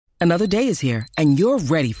Another day is here, and you're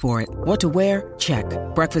ready for it. What to wear? Check.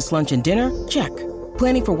 Breakfast, lunch, and dinner? Check.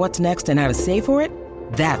 Planning for what's next and how to save for it?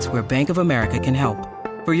 That's where Bank of America can help.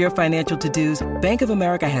 For your financial to-dos, Bank of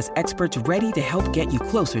America has experts ready to help get you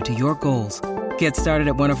closer to your goals. Get started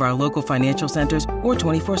at one of our local financial centers or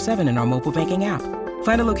 24/7 in our mobile banking app.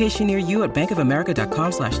 Find a location near you at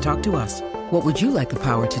bankofamerica.com/talktous. What would you like the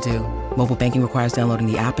power to do? Mobile banking requires downloading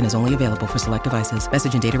the app and is only available for select devices.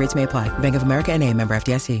 Message and data rates may apply. Bank of America N.A., member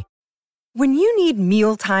FDIC. When you need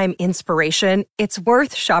mealtime inspiration, it's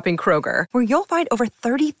worth shopping Kroger, where you'll find over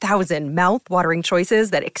 30,000 mouth-watering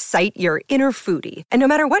choices that excite your inner foodie. And no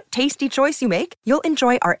matter what tasty choice you make, you'll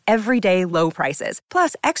enjoy our everyday low prices,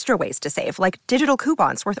 plus extra ways to save, like digital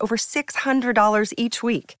coupons worth over $600 each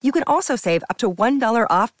week. You can also save up to $1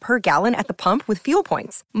 off per gallon at the pump with fuel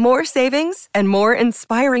points. More savings and more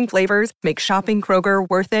inspiring flavors make shopping Kroger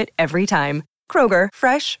worth it every time. Kroger,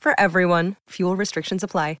 fresh for everyone. Fuel restrictions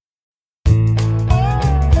apply.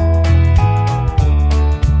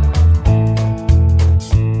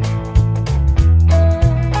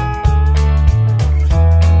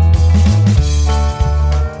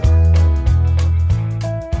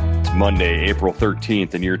 Monday, April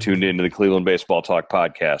 13th, and you're tuned into the Cleveland Baseball Talk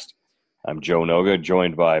podcast. I'm Joe Noga,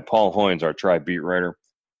 joined by Paul Hoynes, our Tribe beat writer.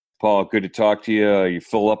 Paul, good to talk to you. You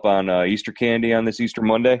full up on Easter candy on this Easter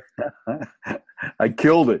Monday? I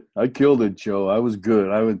killed it, Joe. I was good.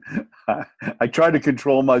 I tried to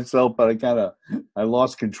control myself, but I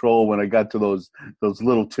lost control when I got to those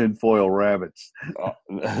little tinfoil rabbits.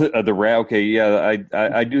 Okay, yeah.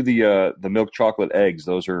 I do the milk chocolate eggs.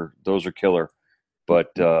 Those are killer.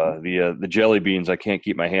 But the jelly beans, I can't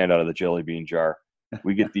keep my hand out of the jelly bean jar.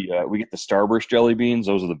 We get the Starburst jelly beans.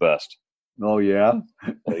 Those are the best. Oh yeah,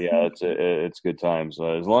 yeah. It's good times.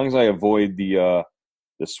 As long as I avoid the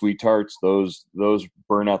sweet tarts, those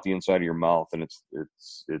burn out the inside of your mouth, and it's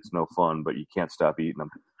no fun. But you can't stop eating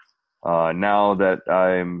them. Now that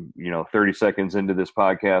I'm 30 seconds into this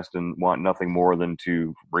podcast and want nothing more than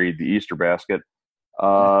to raid the Easter basket,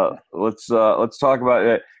 let's talk about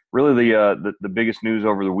it. Really, the biggest news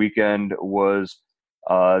over the weekend was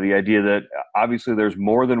the idea that obviously there's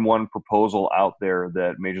more than one proposal out there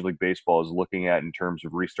that Major League Baseball is looking at in terms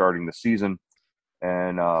of restarting the season.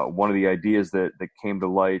 And one of the ideas that came to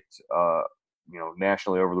light,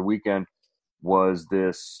 nationally over the weekend was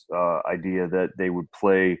this idea that they would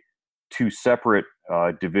play two separate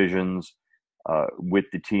divisions with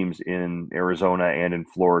the teams in Arizona and in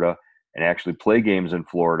Florida, and actually play games in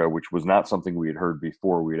Florida, which was not something we had heard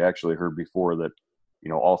before. We had actually heard before that,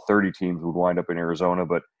 all 30 teams would wind up in Arizona,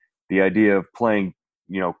 but the idea of playing,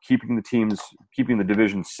 keeping the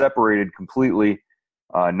divisions separated completely,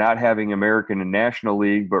 not having American and National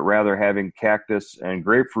League, but rather having Cactus and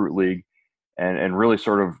Grapefruit League, and really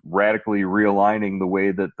sort of radically realigning the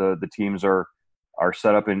way that the teams are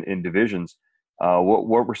set up in divisions.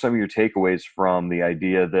 What were some of your takeaways from the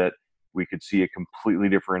idea that we could see a completely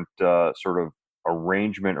different sort of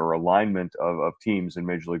arrangement or alignment of teams in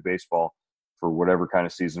Major League Baseball for whatever kind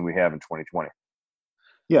of season we have in 2020?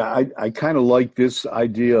 Yeah, I kind of like this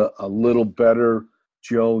idea a little better,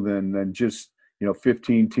 Joe, than just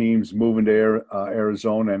 15 teams moving to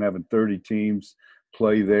Arizona and having 30 teams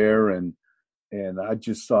play there, and I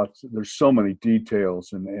just thought there's so many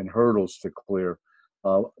details and hurdles to clear.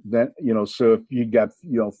 So if you got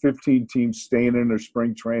 15 teams staying in their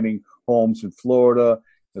spring training homes in Florida,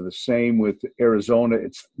 the same with Arizona,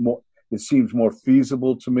 it seems more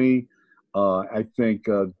feasible to me. I think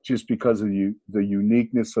just because of the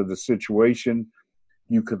uniqueness of the situation,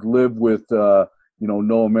 you could live with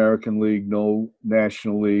no American League, no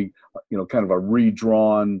National League, kind of a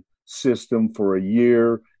redrawn system for a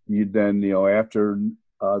year. You then after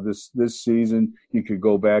this season, you could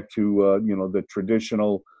go back to the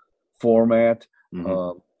traditional format.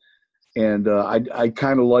 Mm-hmm. And I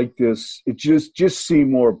kind of like this. It just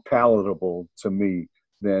seemed more palatable to me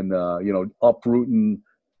than uprooting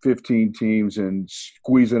 15 teams and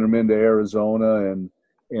squeezing them into Arizona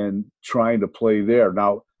and trying to play there.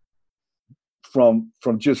 Now, from a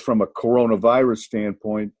coronavirus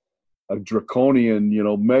standpoint, a draconian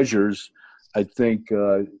measures, I think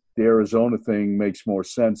the Arizona thing makes more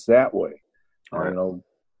sense that way. Right.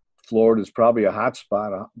 Florida is probably a hot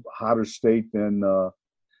spot, a hotter state than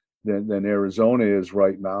Arizona is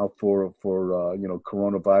right now for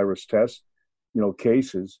coronavirus test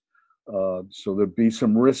cases. So there'd be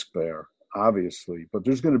some risk there, obviously, but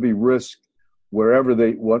there's going to be risk whatever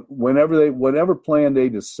plan they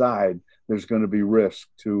decide. There's going to be risk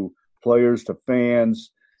to players, to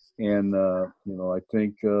fans, and I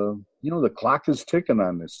think the clock is ticking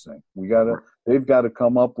on this thing. They've got to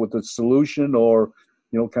come up with a solution, or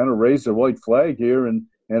kind of raise the white flag here and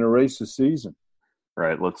erase the season.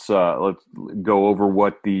 Right. Let's go over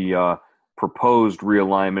what the proposed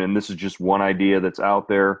realignment, and this is just one idea that's out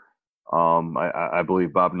there. I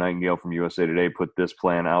believe Bob Nightingale from USA Today put this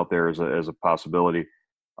plan out there as a possibility.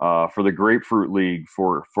 For the Grapefruit League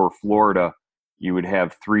for Florida, you would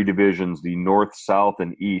have 3 divisions: the North, South,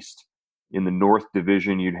 and East. In the North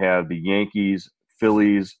Division, you'd have the Yankees,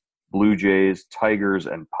 Phillies, Blue Jays, Tigers,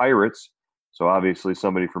 and Pirates. So obviously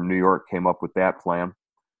somebody from New York came up with that plan.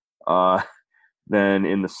 Then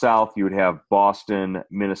in the South, you would have Boston,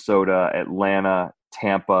 Minnesota, Atlanta,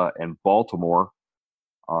 Tampa, and Baltimore.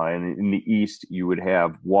 And in the East, you would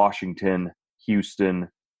have Washington, Houston,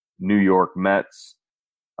 New York Mets,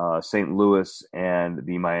 St. Louis, and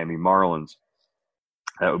the Miami Marlins.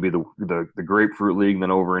 That would be the Grapefruit League.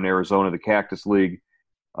 Then over in Arizona, the Cactus League,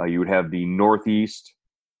 you would have the Northeast,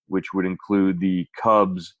 which would include the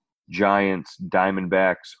Cubs, Giants,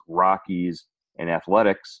 Diamondbacks, Rockies, and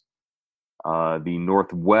Athletics. The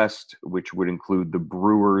Northwest, which would include the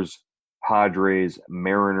Brewers, Padres,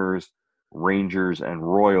 Mariners, Rangers, and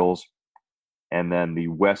Royals. And then the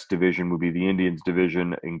West Division would be the Indians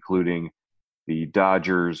Division, including the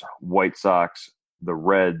Dodgers, White Sox, the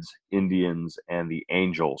Reds, Indians, and the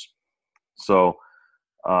Angels. So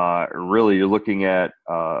really you're looking at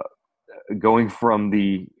going from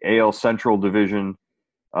the AL Central Division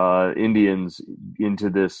Indians into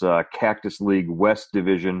this Cactus League West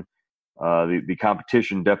Division. The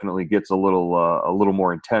competition definitely gets a little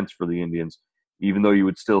more intense for the Indians, even though you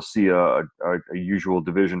would still see a usual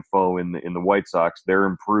division foe in the White Sox. They're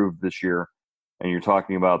improved this year, and you're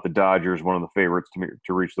talking about the Dodgers, one of the favorites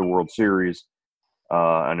to reach the World Series,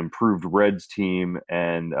 an improved Reds team,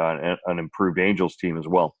 and an improved Angels team as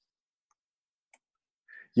well.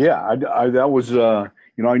 Yeah, that was I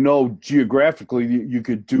know geographically you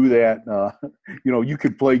could do that. You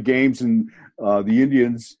could play games in the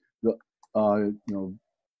Indians. The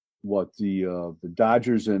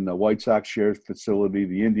Dodgers and the White Sox share a facility.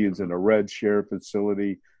 The Indians and the Reds share a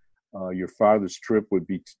facility. Your farthest trip would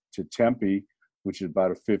be to Tempe, which is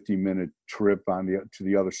about a 50-minute trip to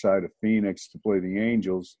the other side of Phoenix to play the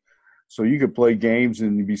Angels. So you could play games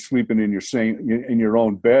and you'd be sleeping in your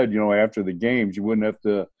own bed. After the games, you wouldn't have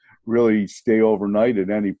to really stay overnight at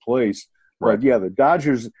any place. Right. But yeah, the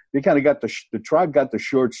Dodgers, they kind of got the Tribe got the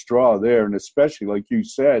short straw there, and especially like you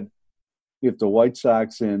said, if the White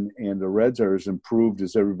Sox and the Reds are as improved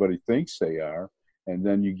as everybody thinks they are, and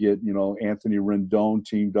then you get Anthony Rendon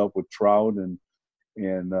teamed up with Trout and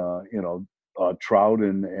Trout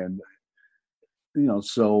and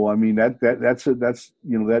so I mean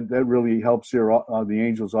that really helps the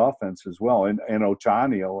Angels offense as well, and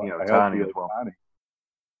Ohtani, Ohtani as well.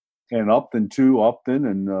 And Upton too,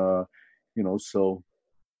 and so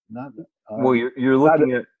not. Well, you're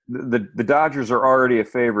looking at the Dodgers are already a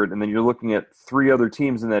favorite, and then you're looking at 3 other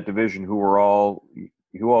teams in that division who all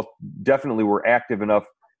definitely were active enough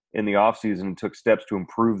in the offseason and took steps to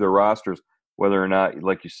improve their rosters. Whether or not,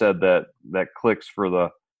 like you said, that clicks for the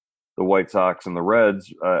White Sox and the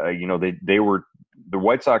Reds, they were the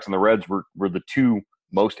White Sox and the Reds were the 2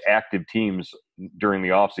 most active teams during the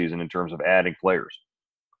offseason in terms of adding players.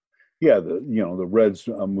 Yeah, the Reds,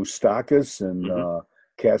 Moustakas and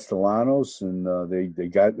Castellanos, and they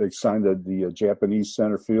signed the Japanese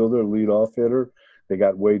center fielder, leadoff hitter. They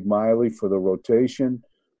got Wade Miley for the rotation.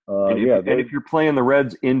 If you're playing the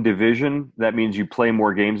Reds in division, that means you play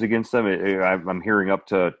more games against them. I'm hearing up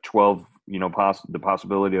to 12. The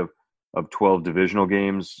possibility of 12 divisional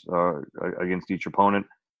games against each opponent.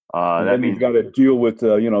 That means you've got to deal with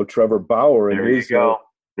Trevor Bauer and his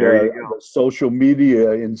social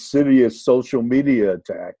media, insidious social media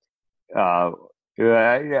attack.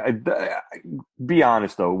 Be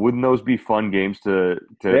honest though, wouldn't those be fun games to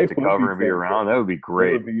cover and be around? That would be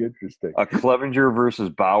great. That would be interesting. A Clevenger versus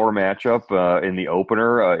Bauer matchup in the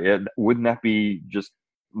opener. Wouldn't that be just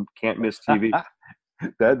can't miss TV?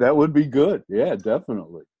 That would be good. Yeah,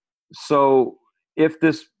 definitely. So if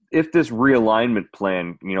this realignment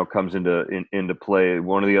plan comes into play,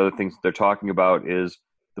 one of the other things that they're talking about is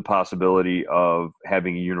the possibility of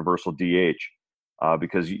having a universal DH.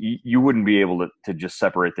 Because you wouldn't be able to just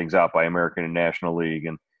separate things out by American and National League,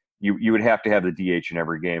 and you would have to have the DH in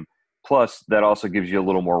every game. Plus, that also gives you a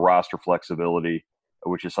little more roster flexibility,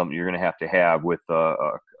 which is something you're going to have with a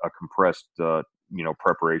compressed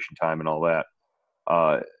preparation time and all that.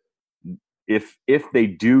 If they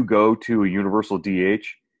do go to a universal DH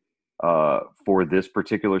for this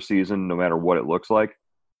particular season, no matter what it looks like,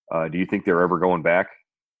 do you think they're ever going back?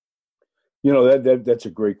 That's a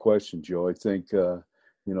great question, Joe. I think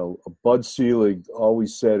Bud Selig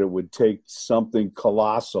always said it would take something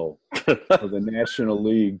colossal for the National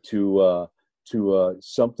League to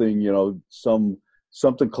something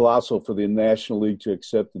colossal for the National League to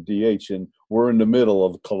accept the DH, and we're in the middle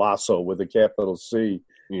of colossal with a capital C.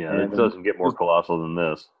 Yeah, and it doesn't get more colossal than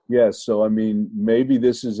this. Yeah, so I mean, maybe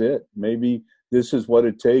this is it. Maybe this is what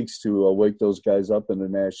it takes to wake those guys up in the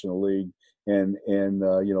National League and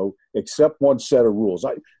accept one set of rules.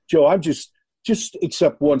 Joe, I'm just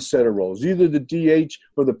accept one set of rules, either the DH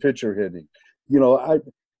or the pitcher hitting.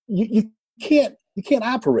 You can't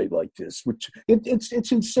operate like this.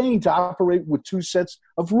 It's insane to operate with two sets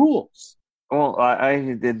of rules. Well,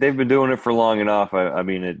 they've been doing it for long enough. I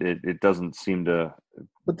mean, it doesn't seem to.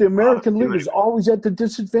 But the American League is always at the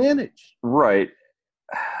disadvantage. Right.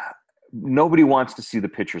 Nobody wants to see the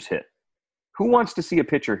pitchers hit. Who wants to see a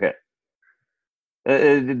pitcher hit?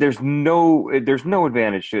 There's no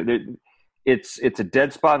advantage to it. It's a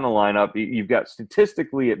dead spot in the lineup. You've got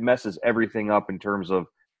statistically, it messes everything up in terms of,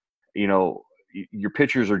 your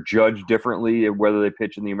pitchers are judged differently whether they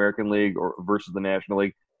pitch in the American League or versus the National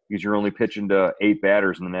League, because you're only pitching to 8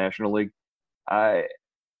 batters in the National League. I'm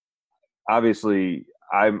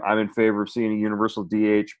in favor of seeing a universal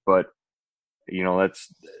DH, but you're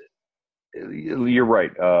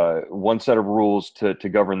right. One set of rules to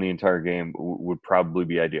govern the entire game would probably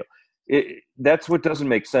be ideal. That's what doesn't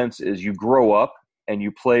make sense is you grow up and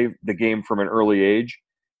you play the game from an early age,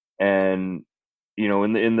 and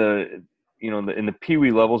in the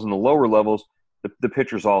peewee levels and the lower levels, the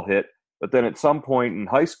pitchers all hit. But then at some point in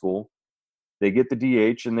high school, they get the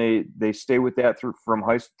DH and they stay with that through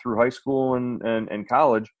high school and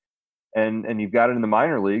college, and you've got it in the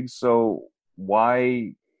minor leagues. So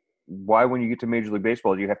why when you get to Major League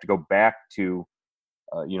Baseball do you have to go back to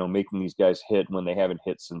making these guys hit when they haven't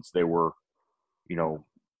hit since they were 12,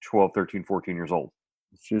 13, 14 years old?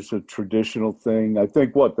 It's just a traditional thing. I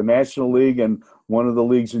think the National League and one of the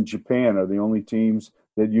leagues in Japan are the only teams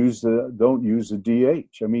that don't use the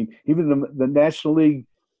DH. I mean, even the National League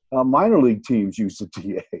minor league teams use the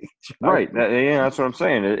DH. Right. Yeah, that's what I'm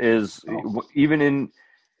saying. It is even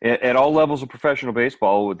at all levels of professional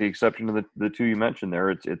baseball, with the exception of the two you mentioned there,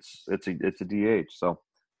 it's a DH. So,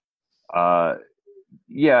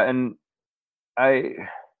 yeah, and I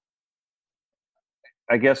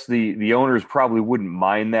guess the owners probably wouldn't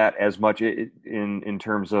mind that as much in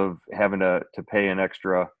terms of having to pay an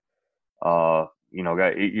extra.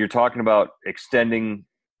 You're talking about extending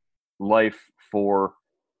life for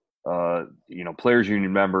players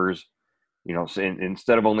union members. So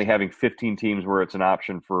instead of only having 15 teams where it's an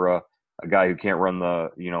option for a guy who can't run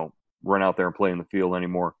run out there and play in the field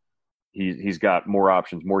anymore, he's got more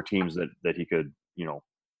options, more teams that he could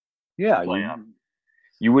play on.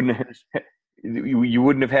 You wouldn't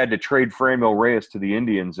have had to trade Franmil Reyes to the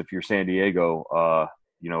Indians if you're San Diego.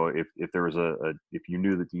 If there was if you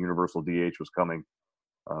knew that the universal DH was coming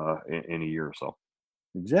in a year or so.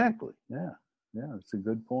 Exactly. Yeah, that's a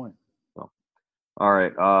good point. So, all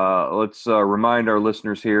right, let's remind our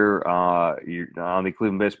listeners here on the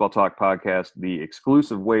Cleveland Baseball Talk podcast, the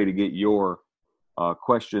exclusive way to get your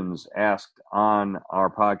questions asked on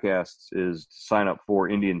our podcasts is to sign up for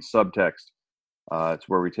Indian Subtext. It's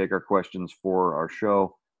where we take our questions for our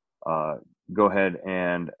show. Go ahead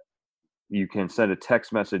and you can send a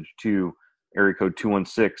text message to area code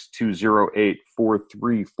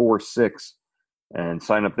 216-208-4346 and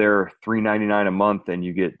sign up there, $3.99 a month, and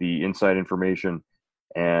you get the inside information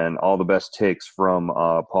and all the best takes from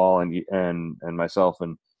Paul and myself,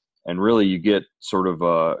 and really you get sort of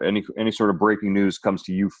any sort of breaking news comes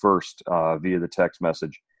to you first via the text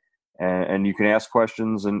message. And you can ask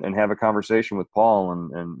questions and have a conversation with Paul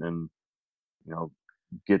and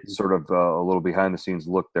get sort of a little behind the scenes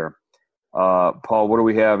look there. Paul, what do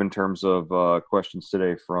we have in terms of questions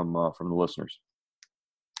today from the listeners?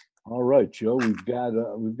 All right, Joe, we've got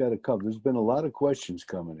a couple. There's been a lot of questions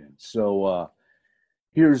coming in. So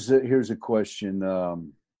here's a question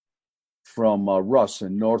from Russ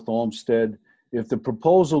in North Olmsted. If the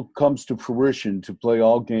proposal comes to fruition to play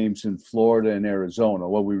all games in Florida and Arizona,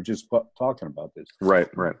 we were just talking about this. Right.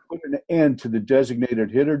 Put an end to the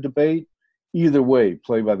designated hitter debate. Either way,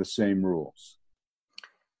 play by the same rules.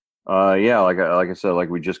 Yeah, like I said, like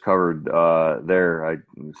we just covered there, I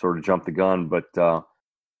sort of jumped the gun, but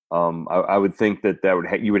I would think that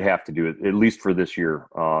you would have to do it at least for this year,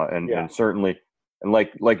 and certainly, and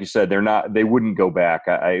like you said, they wouldn't go back.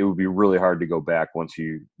 It would be really hard to go back once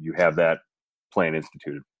you have that plan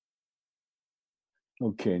instituted.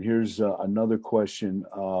 Okay, and here's another question.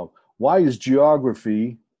 Why is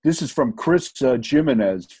geography? This is from Chris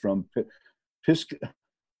Jimenez from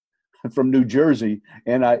from New Jersey,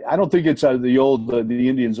 and I don't think it's the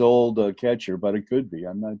Indians' old catcher, but it could be.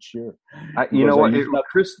 I'm not sure. You know what,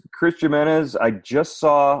 Chris Jimenez. I just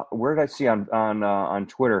saw. Where did I see on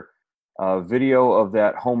Twitter a video of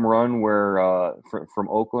that home run where from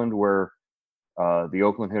Oakland, where the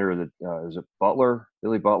Oakland hitter is it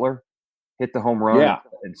Billy Butler, hit the home run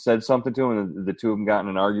and said something to him, and the two of them got in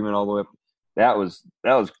an argument all the way up. That was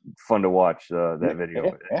fun to watch, that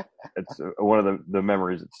video. It's one of the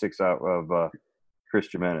memories that sticks out of Chris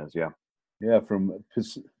Jimenez. Yeah, from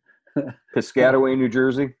Piscataway, New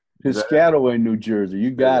Jersey. Piscataway, New Jersey.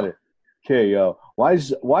 You got it. Okay. Why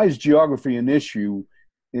is geography an issue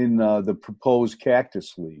in the proposed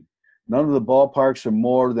Cactus League? None of the ballparks are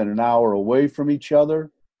more than an hour away from each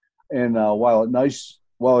other, and while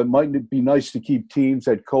it might be nice to keep teams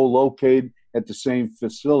that co-locate at the same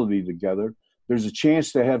facility together, there's a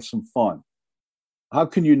chance to have some fun. How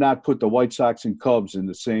can you not put the White Sox and Cubs in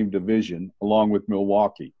the same division along with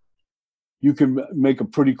Milwaukee? You can make a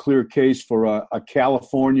pretty clear case for a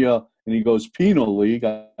California, and he goes, penal league.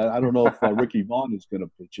 I don't know if Ricky Vaughn is going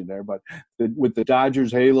to pitch in there, but with the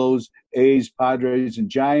Dodgers, Halos, A's, Padres, and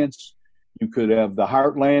Giants, you could have the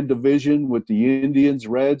Heartland division with the Indians,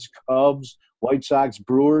 Reds, Cubs, White Sox,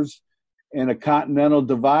 Brewers, and a Continental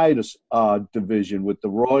Divide division with the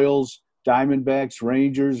Royals, Diamondbacks,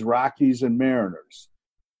 Rangers, Rockies, and Mariners.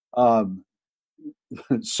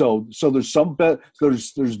 So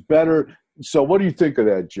there's there's better. So what do you think of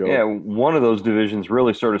that, Joe? Yeah, one of those divisions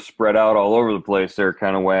really sort of spread out all over the place. They're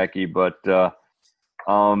kind of wacky, but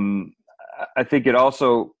I think it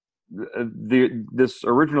also this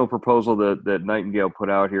original proposal that Nightingale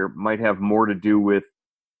put out here might have more to do with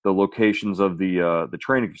the locations of the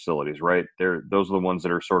training facilities, right? Those are the ones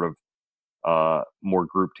that are sort of more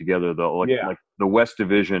grouped together. Like the West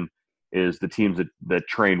Division is the teams that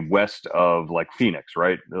train west of like Phoenix,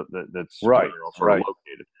 right? That's right, where they're all sort of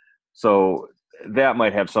located. So that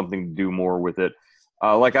might have something to do more with it.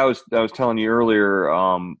 Like I was telling you earlier,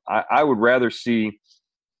 I would rather see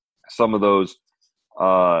some of those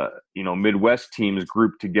Midwest teams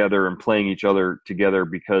grouped together and playing each other together,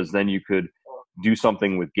 because then you could do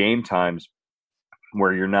something with game times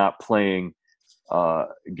where you're not playing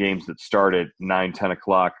games that start at 9-10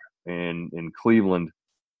 o'clock in Cleveland,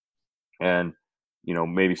 and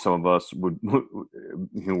maybe some of us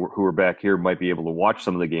who are back here might be able to watch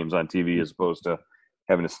some of the games on TV as opposed to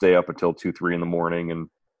having to stay up until 2-3 in the morning and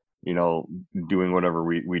doing whatever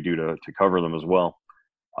we do to cover them as well.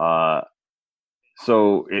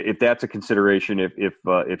 So if that's a consideration, if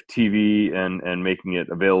TV and making it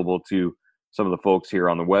available to some of the folks here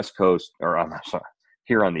on the West Coast, or I'm sorry,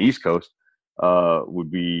 here on the East Coast,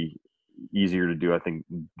 would be easier to do, I think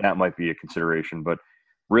that might be a consideration. But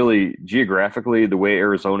really, geographically, the way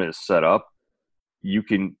Arizona is set up, you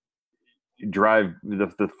can drive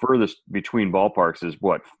the furthest between ballparks is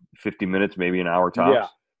what, 50 minutes, maybe an hour tops? Yeah,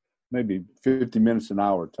 maybe 50 minutes, an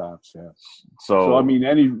hour tops, yeah. So I mean,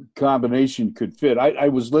 any combination could fit. I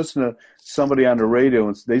was listening to somebody on the radio,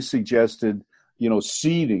 and they suggested,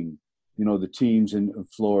 seeding, the teams in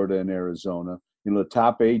Florida and Arizona. The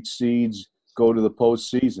top 8 seeds go to the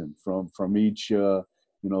postseason from each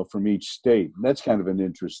state. And that's kind of an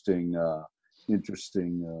interesting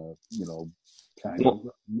kind of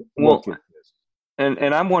look at this.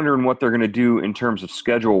 And I'm wondering what they're going to do in terms of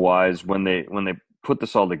schedule-wise when they put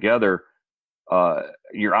this all together.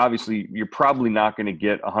 You're probably not going to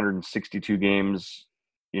get 162 games,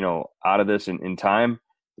 out of this in time.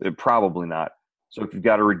 Probably not. So if you've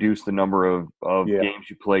got to reduce the number of games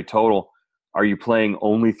you play total, are you playing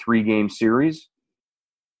only 3-game series?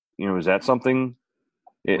 Is that something?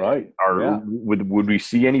 Right. Would we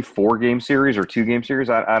see any 4-game series or 2-game series?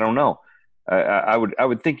 I don't know. I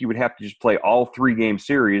would think you would have to just play all 3-game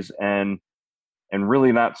series and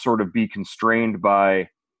really not sort of be constrained by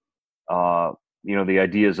the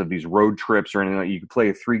ideas of these road trips or anything. You could play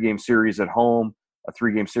a 3-game series at home, a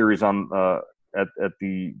 3-game series on at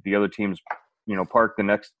the other team's park the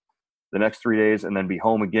next 3 days, and then be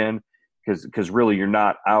home again, because really you're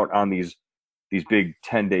not out on these big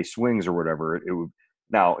 10-day swings or whatever. It would.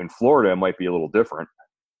 Now, in Florida, it might be a little different,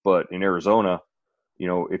 but in Arizona,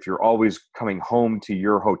 if you're always coming home to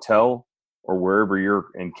your hotel or wherever you're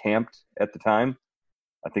encamped at the time,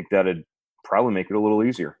 I think that'd probably make it a little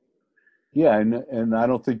easier. Yeah, and I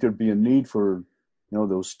don't think there'd be a need for,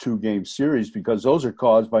 those 2-game series, because those are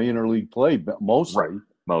caused by interleague play mostly. Right,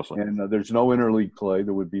 mostly. And there's no interleague play.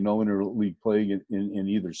 There would be no interleague play in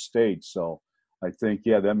either state. So I think,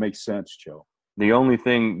 that makes sense, Joe. The only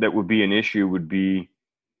thing that would be an issue would be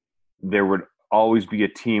there would always be a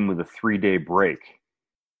team with a 3-day break.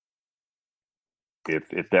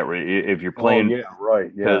 if you're playing,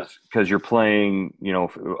 right, because you're playing,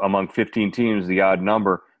 among 15 teams, the odd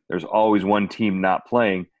number, there's always one team not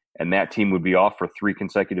playing, and that team would be off for 3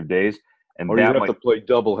 consecutive days, and or you'd have to play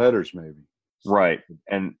double headers maybe. Right,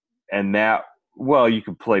 and that, well, you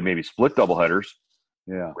could play maybe split double headers.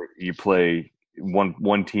 Yeah, you play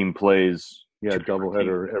one team plays double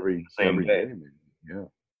header every day. Maybe. Yeah.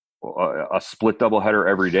 A split doubleheader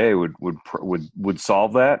every day would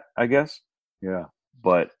solve that, I guess. Yeah.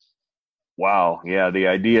 But wow, yeah, the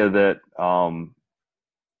idea that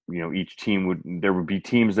each team there would be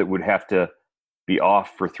teams that would have to be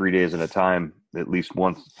off for 3 days at a time at least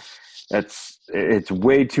once. It's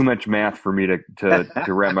way too much math for me to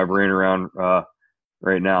wrap my brain around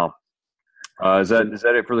right now. Is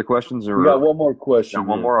that it for the questions? Or we got one more question.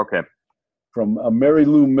 One more, okay. From Mary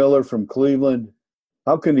Lou Miller from Cleveland.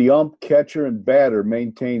 How can the ump, catcher, and batter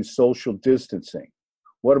maintain social distancing?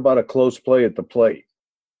 What about a close play at the plate?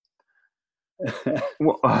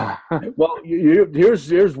 Well,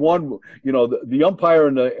 here's one. The umpire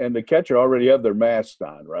and the catcher already have their masks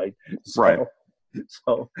on, right? Right.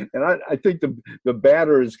 So, and I think the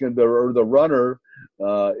batter is going to, or the runner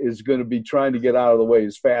is going to be trying to get out of the way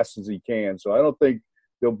as fast as he can. So I don't think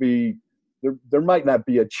there'll be there might not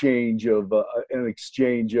be a change of an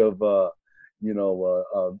exchange of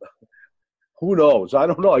who knows? I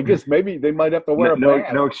don't know. I guess maybe they might have to wear a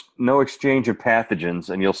mask. No exchange of pathogens,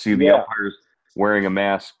 and you'll see the umpires wearing a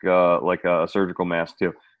mask, like a surgical mask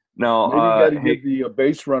too. Now, maybe you got to give the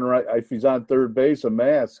base runner, if he's on third base, a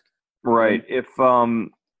mask. Right. If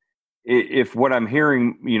what I'm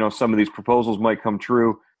hearing, some of these proposals might come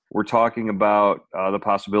true, we're talking about the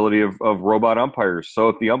possibility of robot umpires. So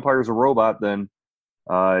if the umpire's a robot, then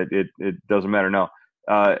it doesn't matter. Now,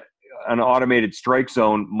 an automated strike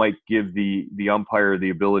zone might give the umpire the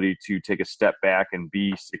ability to take a step back and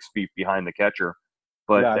be 6 feet behind the catcher.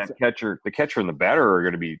 But the catcher and the batter are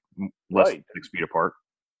going to be less than 6 feet apart.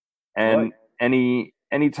 And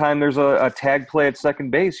anytime there's a tag play at second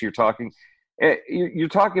base, you're talking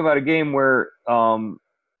about a game where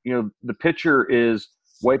the pitcher is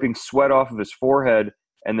wiping sweat off of his forehead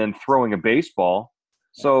and then throwing a baseball.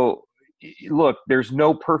 So look, there's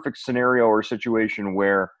no perfect scenario or situation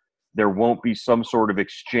where there won't be some sort of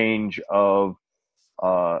exchange of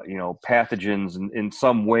pathogens in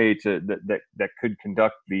some way that could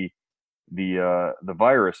conduct the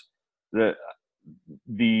virus. The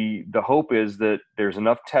hope is that there's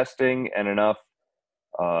enough testing and enough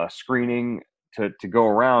screening to go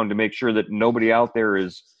around to make sure that nobody out there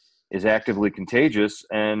is actively contagious,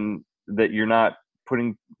 and that you're not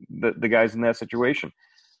putting the guys in that situation.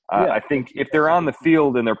 I think if they're on the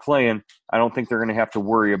field and they're playing, I don't think they're going to have to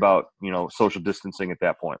worry about social distancing at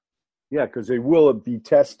that point. Yeah, because they will be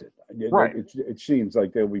tested. Right. It seems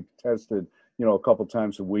like they'll be tested, a couple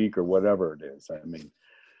times a week or whatever it is. I mean,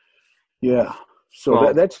 yeah.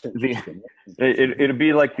 So that's interesting. It'd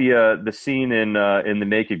be like the scene in The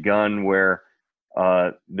Naked Gun where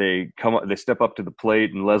they step up to the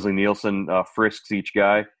plate and Leslie Nielsen frisks each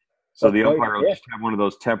guy. So the umpire will just have one of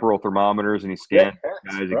those temporal thermometers and he scans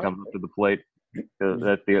guys. He comes up to the plate.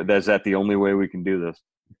 That's the only way we can do this.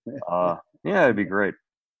 It'd be great.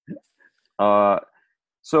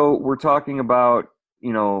 So we're talking about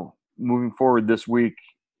moving forward this week.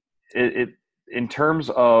 It in terms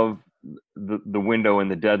of the window and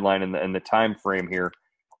the deadline and the time frame here.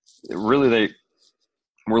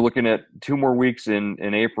 We're looking at 2 more weeks in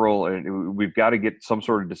April, and we've got to get some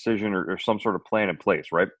sort of decision or some sort of plan in place,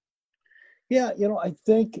 right? Yeah, I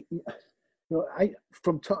think,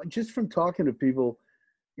 from talking to people,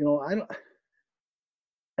 I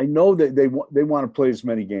know that they want to play as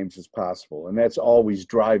many games as possible, and that's always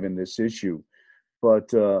driving this issue.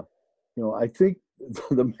 But I think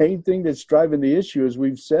the main thing that's driving the issue, as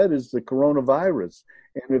we've said, is the coronavirus.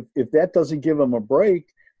 And if that doesn't give them a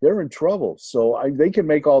break, they're in trouble. So they can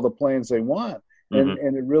make all the plans they want, and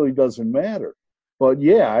it really doesn't matter. But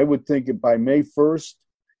I would think that by May 1st,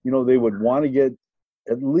 they would want to get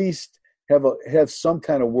at least have some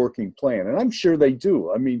kind of working plan. And I'm sure they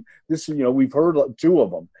do. I mean, this is, we've heard 2 of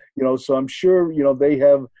them, so I'm sure, they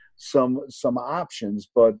have some options,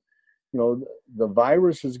 but, the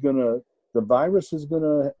virus is going to,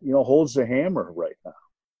 holds the hammer right now.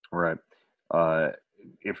 Right.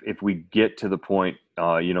 If we get to the point,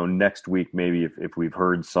 next week, maybe if we've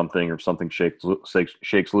heard something or something shakes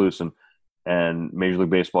loose and Major League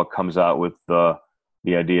Baseball comes out with the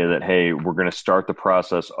idea that, hey, we're going to start the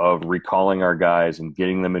process of recalling our guys and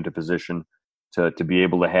getting them into position to be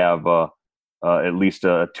able to have at least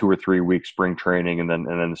a 2 or 3 week spring training and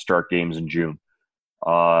then start games in June.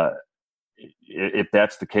 if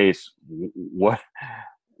that's the case, what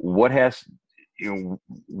has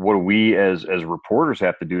what do we as reporters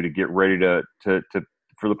have to do to get ready to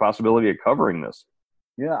for the possibility of covering this?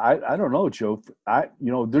 Yeah, I don't know, Joe.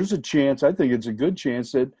 There's a chance. I think it's a good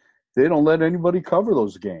chance that they don't let anybody cover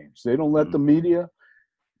those games. They don't let the media,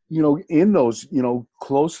 in those,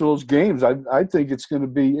 close to those games. I think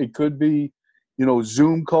it could be,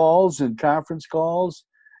 Zoom calls and conference calls,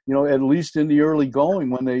 at least in the early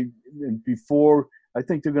going before. I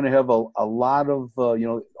think they're going to have a lot of,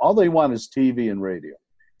 all they want is TV and radio.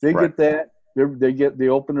 They Right. get that. They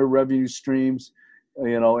open their revenue streams,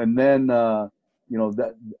 and then,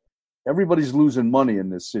 that everybody's losing money in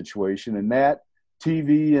this situation, and that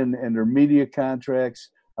TV and their media contracts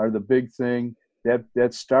are the big thing.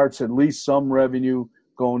 That starts at least some revenue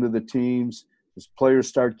going to the teams as players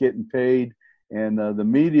start getting paid, and the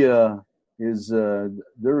media is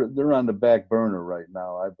they're on the back burner right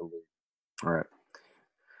now, I believe.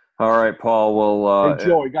 All right, Paul. Well, hey,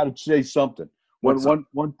 Joe, I got to say something.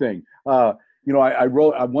 One thing. I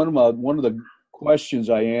wrote one of the questions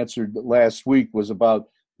I answered last week was about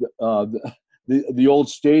the old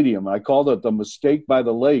stadium. I called it the mistake by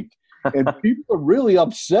the lake, and people are really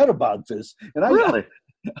upset about this. And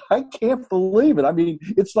I can't believe it. I mean,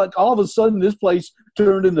 it's like all of a sudden this place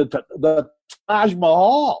turned into the Taj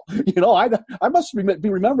Mahal. I must be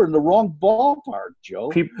remembering the wrong ballpark, Joe.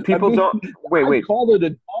 People don't wait. I called it a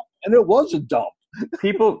dump, and it was a dump.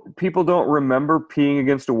 People don't remember peeing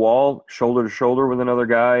against a wall, shoulder to shoulder with another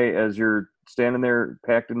guy as you're standing there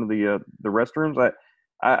packed into the restrooms.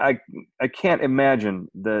 I can't imagine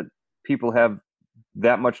that people have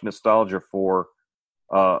that much nostalgia for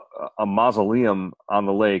a mausoleum on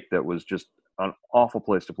the lake that was just an awful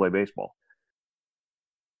place to play baseball.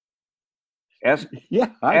 Ask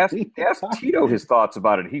Tito his thoughts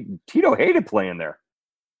about it. Tito hated playing there.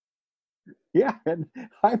 Yeah, and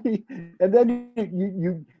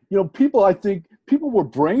then people. I think people were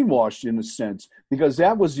brainwashed in a sense because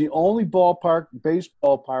that was the only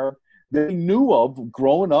baseball park they knew of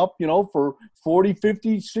growing up. For 40,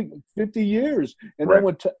 50 years, and right.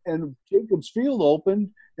 then when Jacobs Field opened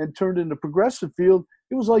and turned into Progressive Field,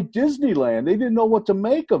 it was like Disneyland. They didn't know what to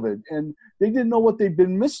make of it, and they didn't know what they'd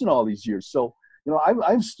been missing all these years. So,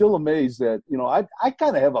 I'm still amazed that I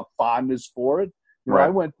kind of have a fondness for it. Right. I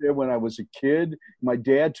went there when I was a kid. My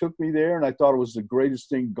dad took me there, and I thought it was the greatest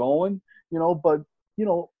thing going. But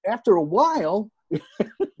after a while.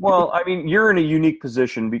 Well, I mean, you're in a unique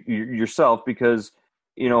position yourself because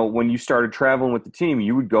when you started traveling with the team,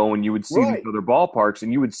 you would go and you would see these other ballparks,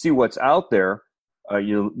 and you would see what's out there.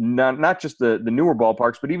 Not just the newer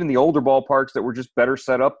ballparks, but even the older ballparks that were just better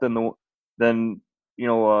set up than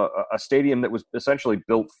a stadium that was essentially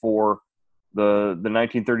built for the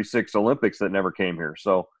 1936 Olympics that never came here.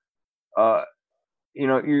 So,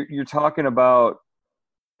 you're talking about.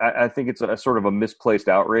 I think it's a sort of a misplaced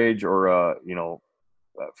outrage or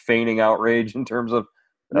feigning outrage in terms of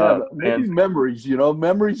maybe memories.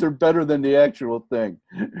 Memories are better than the actual thing.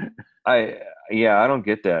 I don't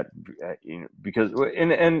get that because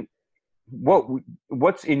and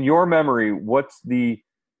what's in your memory? What's the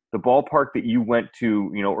ballpark that you went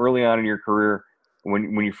to early on in your career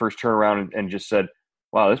when you first turned around and just said,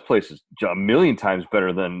 "Wow, this place is a million times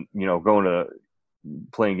better than going to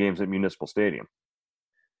playing games at Municipal Stadium."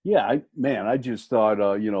 Yeah, I just thought,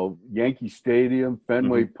 Yankee Stadium,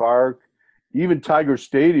 Fenway Park, even Tiger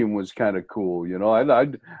Stadium was kind of cool. I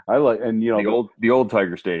like, and the old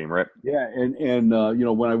Tiger Stadium, right? Yeah, and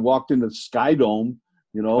when I walked into the Sky Dome,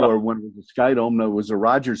 or when it was the Sky Dome, that was the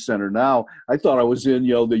Rogers Center. Now I thought I was in the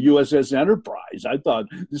USS Enterprise. I thought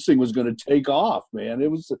this thing was going to take off, man. It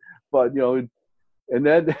was, but and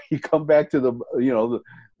then you come back to the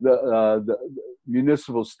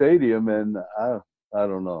Municipal Stadium, and I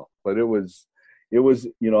don't know, but it was,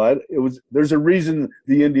 there's a reason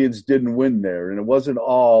the Indians didn't win there. And it wasn't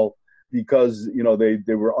all because,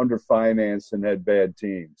 they were underfinanced and had bad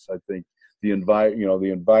teams. I think the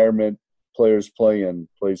environment players playing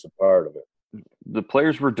plays a part of it. The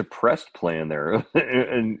players were depressed playing there.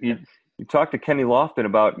 And you talked to Kenny Lofton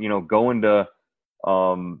about, going to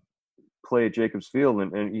play at Jacobs Field.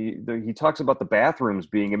 And he talks about the bathrooms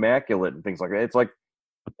being immaculate and things like that. It's like,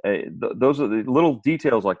 those are the little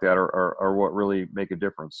details like that are what really make a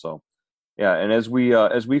difference. So, yeah. And as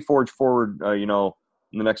we forge forward, in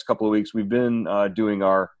the next couple of weeks, we've been doing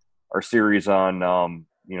our series on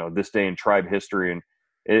this day in tribe history, and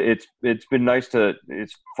it's been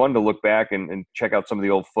it's fun to look back and check out some of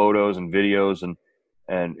the old photos and videos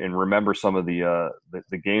and remember some of the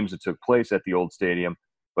games that took place at the old stadium.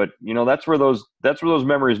 But that's where those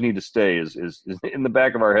memories need to stay is in the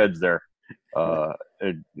back of our heads there.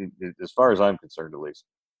 As far as I'm concerned, at least.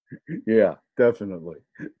 Yeah, definitely.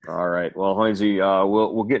 All right. Well, Hoynesy,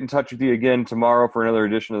 we'll get in touch with you again tomorrow for another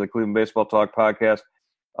edition of the Cleveland Baseball Talk podcast.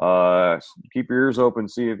 Keep your ears open,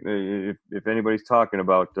 see if anybody's talking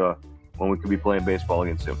about when we could be playing baseball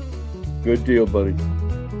again soon. Good deal, buddy.